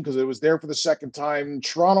 18 because it was there for the second time.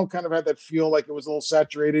 Toronto kind of had that feel like it was a little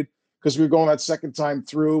saturated because we were going that second time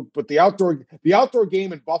through. But the outdoor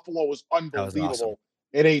game in Buffalo was unbelievable awesome.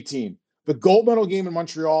 In 18. The gold medal game in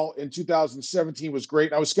Montreal in 2017 was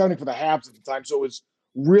great. I was scouting for the Habs at the time, so it was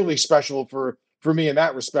really special for me in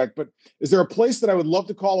that respect. But is there a place that I would love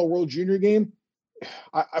to call a World Junior game?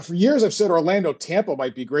 For years, I've said Orlando, Tampa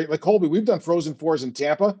might be great. Like Colby, we've done Frozen Fours in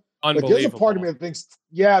Tampa. Like there's a part of me that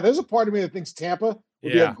thinks Tampa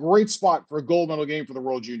would be a great spot for a gold medal game for the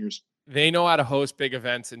World Juniors. They know how to host big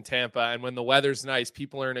events in Tampa. And when the weather's nice,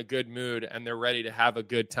 people are in a good mood and they're ready to have a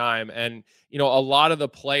good time. And, a lot of the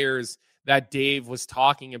players that Dave was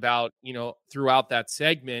talking about, throughout that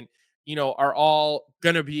segment, are all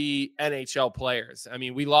going to be NHL players. I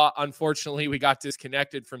mean, unfortunately, we got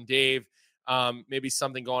disconnected from Dave. Maybe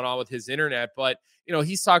something going on with his internet, but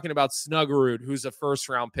he's talking about Snuggerud, who's a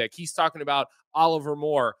first-round pick. He's talking about Oliver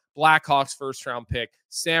Moore, Blackhawks first-round pick.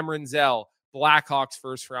 Sam Renzel, Blackhawks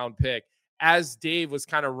first-round pick. As Dave was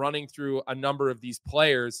kind of running through a number of these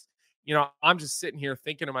players, I'm just sitting here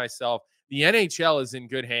thinking to myself, the NHL is in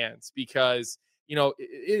good hands because,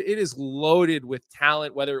 it is loaded with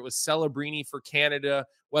talent, whether it was Celebrini for Canada,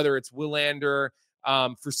 whether it's Willander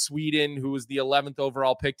for Sweden, who was the 11th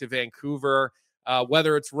overall pick to Vancouver.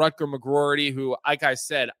 whether it's Rutger McGroarty, who, like I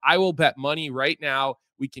said, I will bet money right now.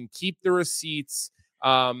 We can keep the receipts.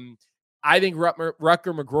 I think Rutger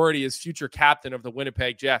McGroarty is future captain of the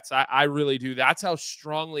Winnipeg Jets. I really do. That's how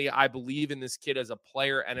strongly I believe in this kid as a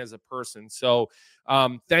player and as a person. So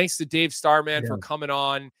thanks to Dave Starman for coming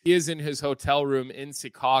on. He is in his hotel room in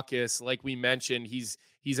Secaucus. Like we mentioned, he's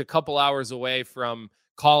a couple hours away from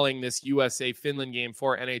calling this USA-Finland game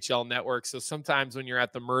for NHL Network. So sometimes when you're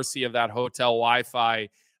at the mercy of that hotel Wi-Fi,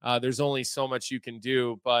 there's only so much you can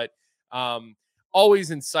do. But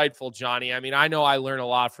always insightful, Johnny. I mean, I know I learn a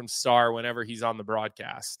lot from Star whenever he's on the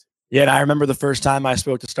broadcast. Yeah, and I remember the first time I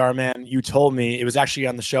spoke to Starman, you told me, it was actually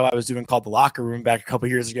on the show I was doing called The Locker Room back a couple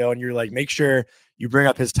years ago, and you're like, make sure you bring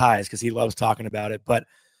up his ties because he loves talking about it. But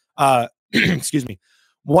excuse me.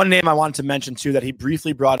 One name I wanted to mention, too, that he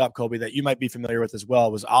briefly brought up, Colby, that you might be familiar with as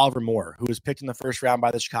well, was Oliver Moore, who was picked in the first round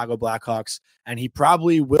by the Chicago Blackhawks, and he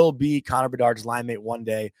probably will be Connor Bedard's line mate one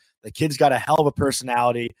day. The kid's got a hell of a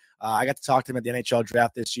personality. I got to talk to him at the NHL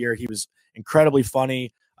draft this year. He was incredibly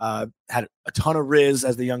funny, had a ton of riz,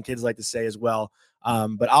 as the young kids like to say as well.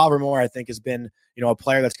 But Oliver Moore, I think, has been, a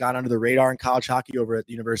player that's gone under the radar in college hockey over at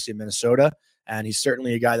the University of Minnesota, and he's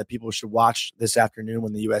certainly a guy that people should watch this afternoon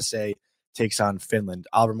when the USA takes on Finland.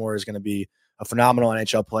 Oliver Moore is going to be a phenomenal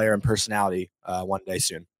NHL player and personality one day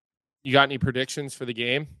soon. You got any predictions for the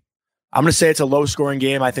game? I'm going to say it's a low-scoring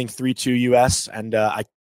game. I think 3-2 US, and I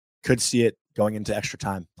could see it going into extra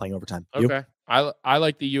time, playing overtime. Okay. I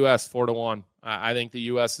like the U.S. 4-1. I think the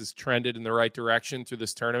U.S. has trended in the right direction through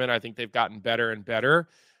this tournament. I think they've gotten better and better.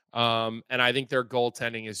 And I think their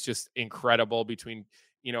goaltending is just incredible between,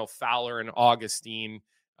 Fowler and Augustine,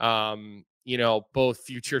 both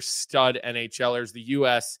future stud NHLers. The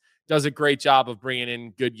U.S. does a great job of bringing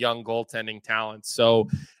in good young goaltending talent. So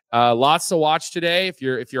lots to watch today. If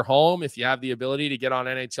you're home, if you have the ability to get on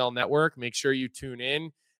NHL Network, make sure you tune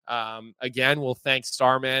in. Again, we'll thank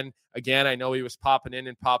Starman. Again, I know he was popping in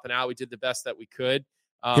and popping out. We did the best that we could.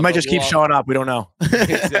 He might just keep showing up. We don't know.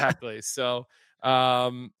 Exactly. So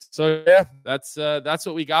yeah, that's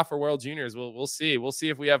what we got for World Juniors. We'll see. We'll see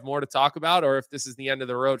if we have more to talk about or if this is the end of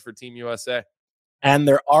the road for Team USA. And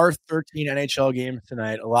there are 13 NHL games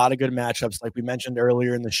tonight. A lot of good matchups. Like we mentioned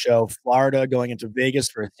earlier in the show, Florida going into Vegas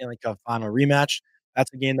for a Stanley Cup final rematch.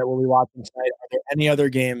 That's a game that we'll be watching tonight. Are there any other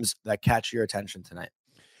games that catch your attention tonight?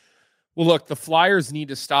 Well, look, the Flyers need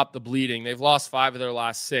to stop the bleeding. They've lost 5 of their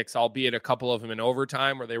last 6, albeit a couple of them in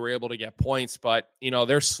overtime where they were able to get points. But,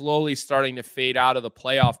 they're slowly starting to fade out of the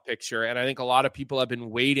playoff picture. And I think a lot of people have been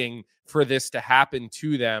waiting for this to happen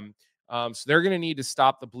to them. So they're going to need to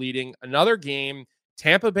stop the bleeding. Another game,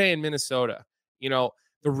 Tampa Bay and Minnesota. The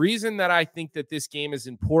reason that I think that this game is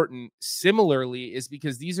important similarly is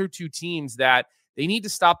because these are two teams that they need to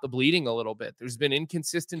stop the bleeding a little bit. There's been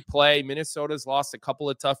inconsistent play. Minnesota's lost a couple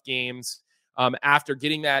of tough games after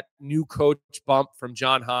getting that new coach bump from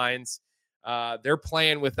John Hines. They're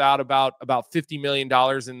playing without about $50 million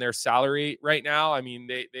in their salary right now. I mean,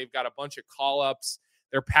 they've got a bunch of call-ups.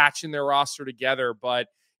 They're patching their roster together, but,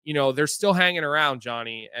 they're still hanging around,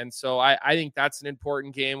 Johnny. And so I think that's an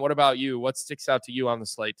important game. What about you? What sticks out to you on the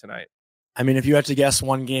slate tonight? I mean, if you had to guess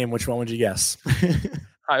one game, which one would you guess?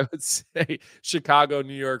 I would say Chicago,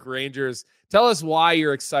 New York Rangers. Tell us why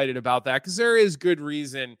you're excited about that, because there is good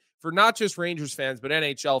reason for not just Rangers fans, but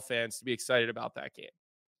NHL fans to be excited about that game.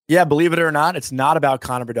 Yeah, believe it or not, it's not about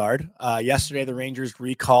Connor Bedard. Yesterday, the Rangers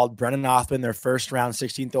recalled Brennan Othmann, their first-round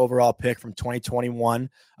 16th overall pick from 2021,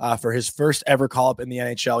 for his first ever call-up in the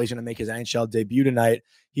NHL. He's going to make his NHL debut tonight.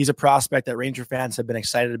 He's a prospect that Ranger fans have been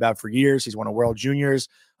excited about for years. He's won a World Juniors,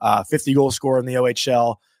 50-goal scorer in the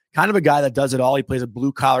OHL. Kind of a guy that does it all. He plays a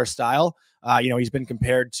blue-collar style. He's been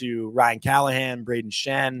compared to Ryan Callahan, Braden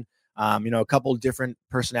Shen, a couple of different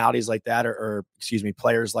personalities like that, or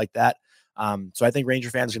players like that. So I think Ranger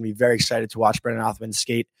fans are going to be very excited to watch Brennan Othmann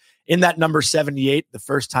skate in that number 78, the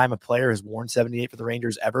first time a player has worn 78 for the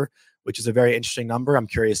Rangers ever, which is a very interesting number. I'm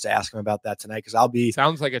curious to ask him about that tonight because I'll be.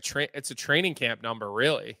 Sounds like it's a training camp number,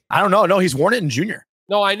 really. I don't know. No, he's worn it in junior.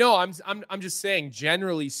 No, I know. I'm just saying,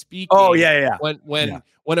 generally speaking. Oh yeah.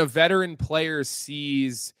 When a veteran player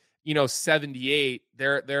sees 78,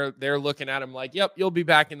 they're looking at him like, yep, you'll be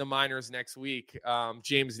back in the minors next week.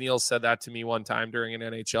 James Neal said that to me one time during an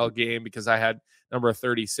NHL game because I had number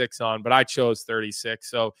 36 on, but I chose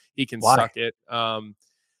 36, so he can suck it.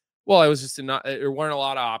 Well, it was just there weren't a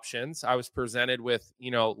lot of options. I was presented with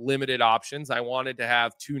limited options. I wanted to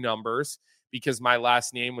have 2 numbers because my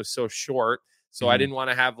last name was so short. So I didn't want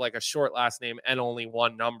to have like a short last name and only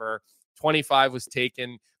 1 number. 25 was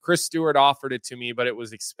taken. Chris Stewart offered it to me, but it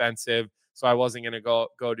was expensive. So I wasn't going to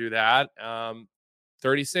go do that.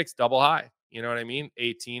 36, double high. You know what I mean?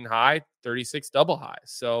 18 high, 36 double high.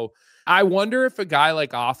 So I wonder if a guy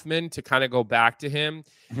like Othman, to kind of go back to him,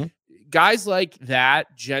 guys like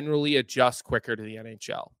that generally adjust quicker to the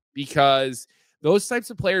NHL because those types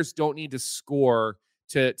of players don't need to score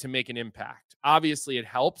to make an impact. Obviously, it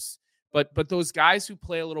helps. But those guys who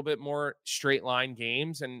play a little bit more straight line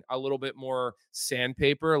games and a little bit more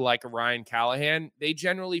sandpaper, like a Ryan Callahan, they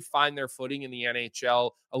generally find their footing in the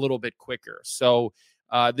NHL a little bit quicker. So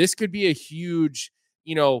this could be a huge,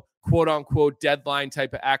 quote unquote deadline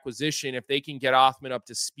type of acquisition if they can get Othman up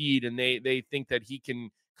to speed and they think that he can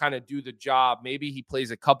kind of do the job. Maybe he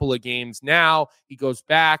plays a couple of games now, he goes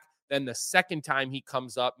back. Then the second time he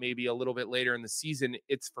comes up, maybe a little bit later in the season,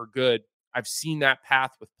 it's for good. I've seen that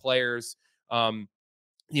path with players. I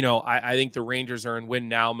think the Rangers are in win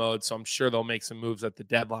now mode, so I'm sure they'll make some moves at the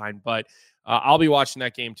deadline. But I'll be watching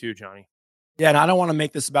that game too, Johnny. Yeah, and I don't want to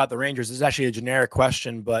make this about the Rangers. This is actually a generic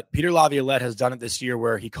question, but Peter Laviolette has done it this year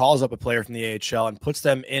where he calls up a player from the AHL and puts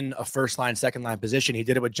them in a first-line, second-line position. He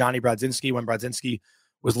did it with Johnny Brodzinski when Brodzinski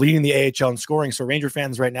was leading the AHL in scoring. So Ranger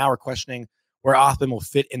fans right now are questioning where Othman will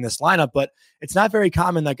fit in this lineup, but it's not very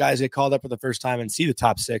common that guys get called up for the first time and see the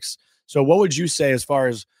top six. So what would you say as far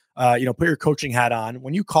as, put your coaching hat on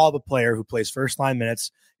when you call up a player who plays first line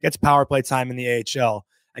minutes, gets power play time in the AHL,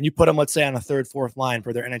 and you put them, let's say, on a third, fourth line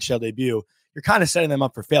for their NHL debut, you're kind of setting them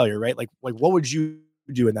up for failure, right? Like what would you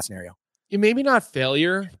do in that scenario? Maybe not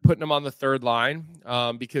failure, putting them on the third line,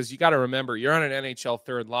 because you got to remember, you're on an NHL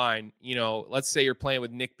third line. Let's say you're playing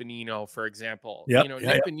with Nick Bonino, for example.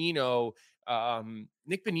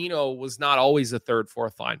 Nick Bonino was not always a third,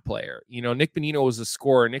 fourth line player. Nick Bonino was a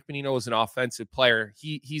scorer. Nick Bonino was an offensive player.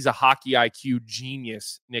 He's a hockey IQ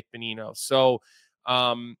genius, Nick Bonino. So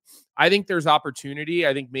I think there's opportunity.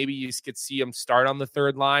 I think maybe you could see him start on the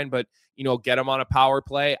third line, but get him on a power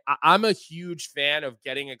play. I'm a huge fan of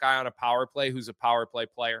getting a guy on a power play who's a power play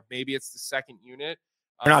player. Maybe it's the second unit.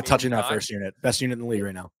 You're not touching that first unit. Best unit in the league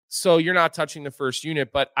right now. So you're not touching the first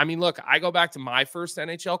unit. But, look, I go back to my first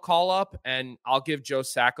NHL call-up, and I'll give Joe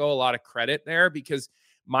Sacco a lot of credit there because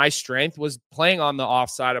my strength was playing on the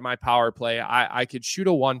offside of my power play. I could shoot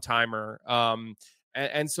a one-timer.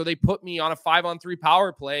 And so they put me on a 5-on-3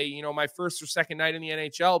 power play, my first or second night in the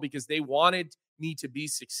NHL because they wanted me to be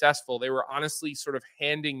successful. They were honestly sort of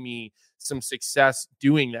handing me some success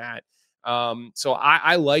doing that. So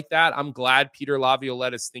I like that. I'm glad Peter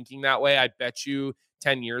Laviolette is thinking that way. I bet you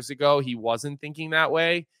 10 years ago, he wasn't thinking that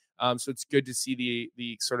way. So it's good to see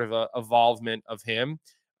the sort of evolvement of him.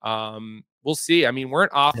 We'll see.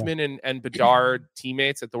 Weren't Othman and Bedard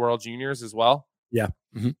teammates at the World Juniors as well? Yeah.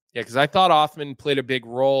 Mm-hmm. Yeah. Cause I thought Othman played a big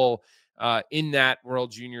role in that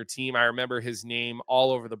World Junior team. I remember his name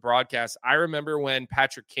all over the broadcast. I remember when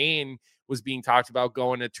Patrick Kane was being talked about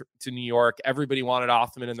going to New York, everybody wanted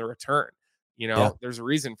Othman in the return. There's a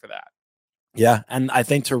reason for that. Yeah. And I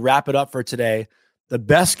think to wrap it up for today, the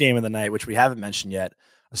best game of the night, which we haven't mentioned yet,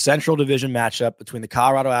 a Central Division matchup between the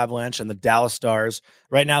Colorado Avalanche and the Dallas Stars.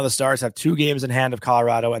 Right now, the Stars have 2 games in hand of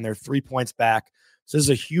Colorado, and they're 3 points back. So this is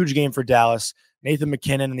a huge game for Dallas. Nathan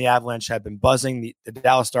McKinnon and the Avalanche have been buzzing. The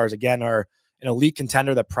Dallas Stars, again, are an elite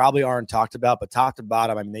contender that probably aren't talked about, but top to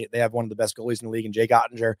bottom, they have one of the best goalies in the league in Jake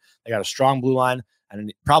Ottinger. They got a strong blue line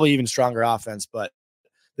and probably even stronger offense, but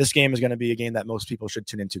this game is going to be a game that most people should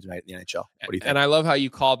tune into tonight in the NHL. What do you think? And I love how you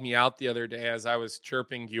called me out the other day as I was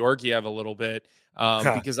chirping Georgiev a little bit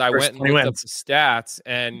because I went and looked up the stats,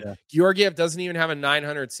 and Georgiev doesn't even have a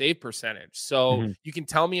 900 save percentage. So you can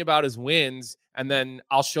tell me about his wins, and then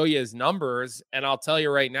I'll show you his numbers, and I'll tell you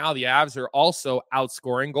right now, the Avs are also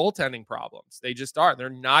outscoring goaltending problems. They just are. They're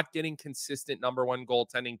not getting consistent number one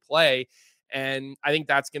goaltending play. And I think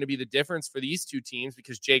that's going to be the difference for these two teams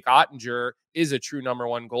because Jake Ottinger is a true number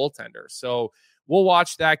one goaltender. So we'll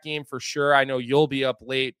watch that game for sure. I know you'll be up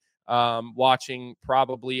late watching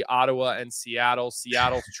probably Ottawa and Seattle.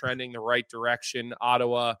 Seattle's trending the right direction.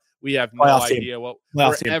 Ottawa, we have no idea what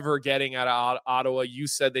we're ever getting out of Ottawa. You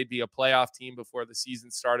said they'd be a playoff team before the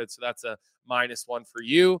season started, so that's a -1 for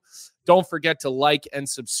you. Don't forget to like and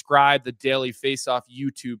subscribe the Daily Faceoff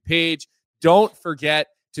YouTube page. Don't forget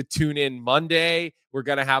to tune in Monday. We're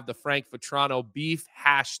going to have the Frank Vetrano beef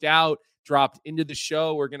hashed out, dropped into the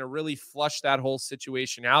show. We're going to really flush that whole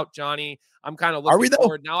situation out, Johnny. I'm kind of looking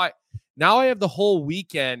forward. Now I have the whole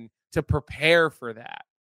weekend to prepare for that.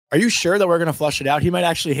 Are you sure that we're going to flush it out? He might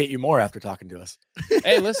actually hate you more after talking to us.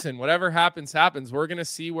 Hey, listen, whatever happens, happens. We're going to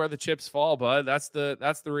see where the chips fall, bud. That's the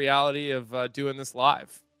reality of doing this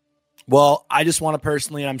live. Well, I just want to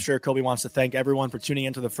personally, and I'm sure Kobe wants to thank everyone for tuning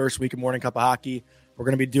into the first week of Morning Cup of Hockey. We're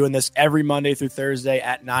going to be doing this every Monday through Thursday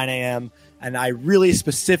at 9 a.m. And I really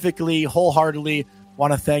specifically, wholeheartedly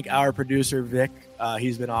Want to thank our producer, Vic.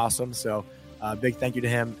 He's been awesome. So big thank you to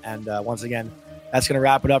him. And once again, that's going to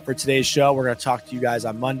wrap it up for today's show. We're going to talk to you guys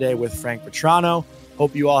on Monday with Frank Petrano.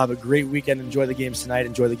 Hope you all have a great weekend. Enjoy the games tonight.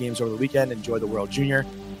 Enjoy the games over the weekend. Enjoy the World Junior.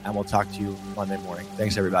 And we'll talk to you Monday morning.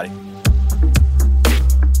 Thanks, everybody.